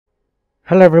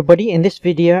Hello everybody, in this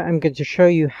video I'm going to show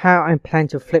you how I plan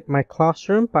to flip my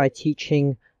classroom by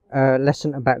teaching a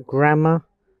lesson about grammar.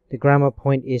 The grammar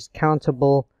point is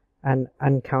countable and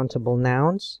uncountable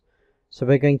nouns. So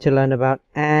we're going to learn about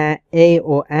a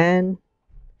or an,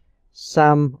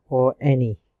 some or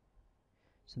any.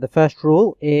 So the first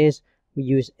rule is we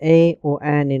use a or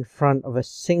an in front of a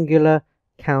singular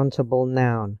countable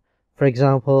noun. For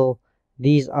example,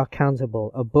 these are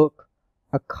countable: a book,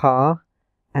 a car,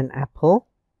 an apple,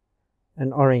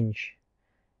 an orange.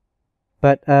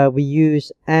 But we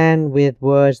use an with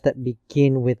words that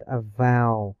begin with a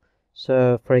vowel.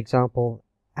 So for example,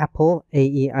 apple,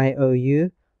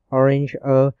 A-E-I-O-U, orange,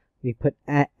 O, we put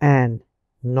an,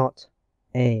 not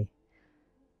a.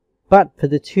 But for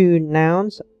the two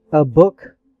nouns, a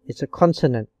book is a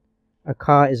consonant, a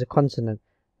car is a consonant.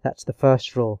 That's the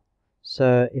first rule.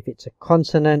 So if it's a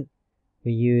consonant,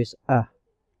 we use a.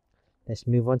 Let's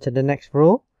move on to the next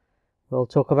rule. We'll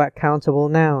talk about countable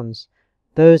nouns.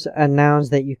 Those are nouns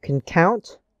that you can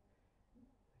count.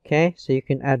 Okay, so you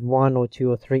can add 1 or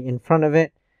 2 or 3 in front of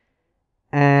it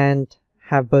and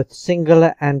have both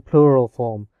singular and plural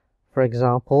form. For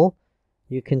example,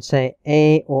 you can say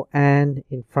a or an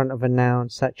in front of a noun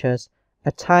such as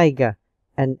a tiger,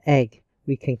 an egg.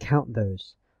 We can count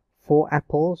those. 4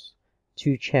 apples,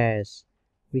 2 chairs.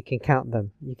 We can count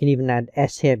them. You can even add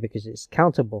s here because it's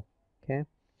countable. Okay.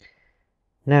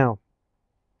 Now,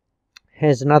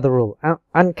 here's another rule.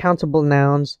 Uncountable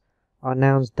nouns are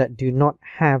nouns that do not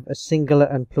have a singular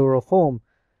and plural form.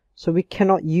 So we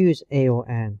cannot use a or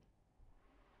an.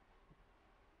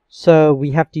 So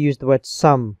we have to use the word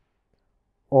some,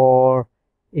 or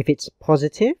if it's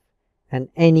positive, and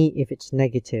any if it's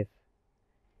negative.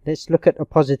 Let's look at a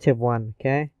positive one,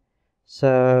 okay?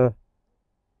 So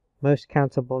most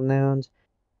countable nouns,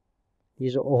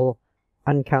 these are all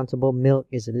uncountable. Milk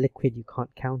is a liquid, you can't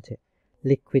count it.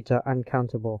 Liquids are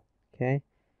uncountable. Okay.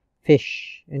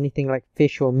 Fish, anything like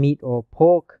fish or meat or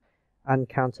pork,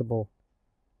 uncountable.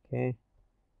 Okay.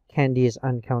 Candy is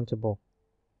uncountable.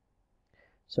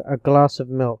 So a glass of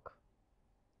milk.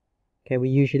 Okay, we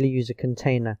usually use a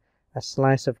container. A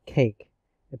slice of cake,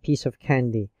 a piece of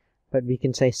candy. But we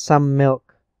can say some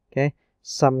milk. Okay.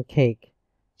 Some cake,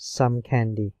 some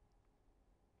candy.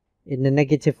 In the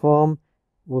negative form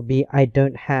will be I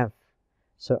don't have.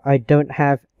 So I don't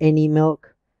have any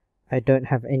milk, I don't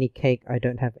have any cake, I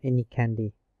don't have any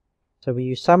candy. So we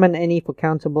use some and any for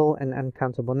countable and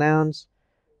uncountable nouns.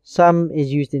 Some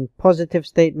is used in positive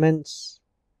statements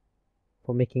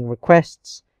for making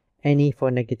requests, any for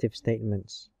negative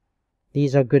statements.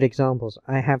 These are good examples.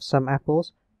 I have some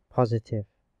apples, positive.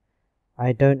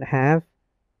 I don't have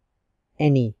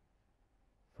any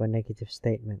for negative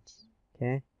statements.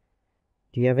 Okay.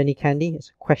 Do you have any candy? It's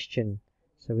a question.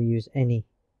 So we use any.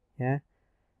 Yeah.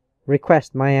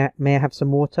 Request. May I have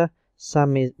some water?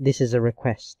 Some is, this is a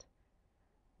request.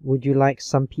 Would you like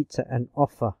some pizza? An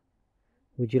offer.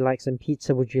 Would you like some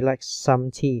pizza? Would you like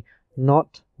some tea?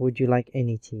 Not would you like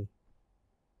any tea?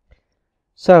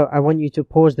 So I want you to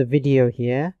pause the video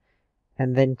here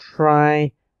and then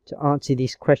try to answer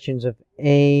these questions of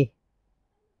a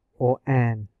or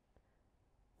an.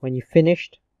 When you've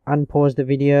finished, unpause the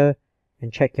video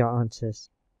and check your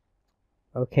answers.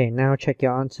 Okay, now check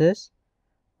your answers.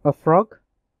 A frog,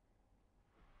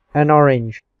 an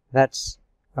orange, that's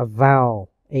a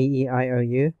vowel,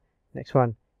 A-E-I-O-U. Next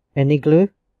one, an igloo,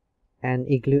 an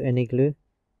igloo,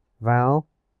 vowel.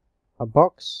 A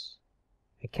box,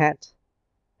 a cat,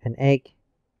 an egg,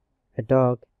 a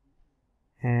dog,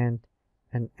 and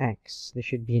an axe. There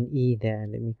should be an E there,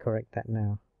 let me correct that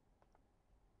now.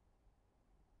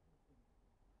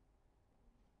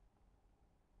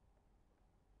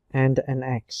 And an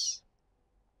axe.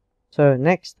 So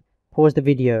next, pause the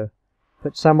video,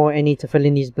 put some or any to fill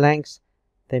in these blanks,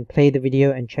 then play the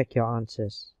video and check your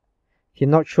answers. If you're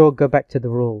not sure, go back to the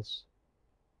rules.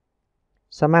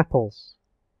 Some apples,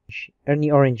 only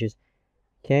oranges.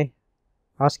 Okay,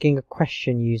 asking a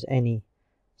question, use any.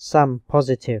 Some,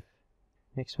 positive.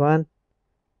 Next one,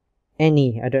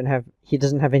 any, he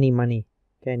doesn't have any money.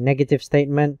 Okay, negative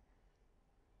statement.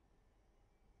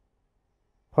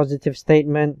 Positive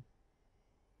statement.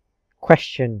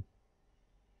 Question.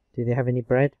 Do they have any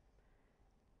bread?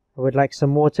 I would like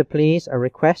some water, please. A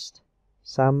request.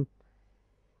 Some.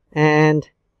 And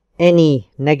any,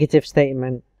 negative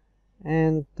statement.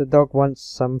 And the dog wants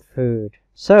some food.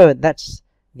 So that's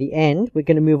the end. We're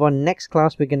going to move on. Next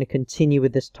class, we're going to continue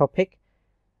with this topic.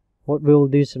 What we'll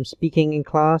do some speaking in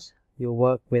class. You'll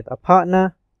work with a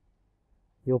partner.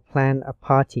 You'll plan a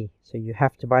party. So you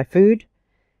have to buy food.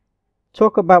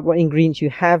 Talk about what ingredients you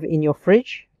have in your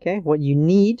fridge, okay, what you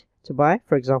need to buy.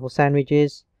 For example,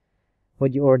 sandwiches,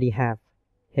 what you already have.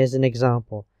 Here's an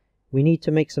example. We need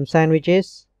to make some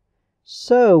sandwiches,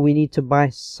 so we need to buy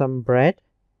some bread.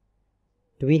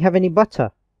 Do we have any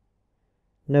butter?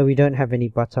 No, we don't have any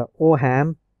butter or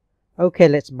ham. Okay,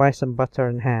 let's buy some butter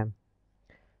and ham.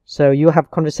 So you'll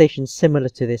have conversations similar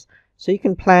to this. So you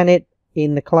can plan it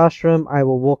in the classroom. I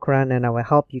will walk around and I will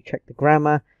help you check the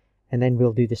grammar, and then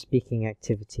we'll do the speaking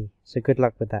activity. So good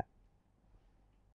luck with that.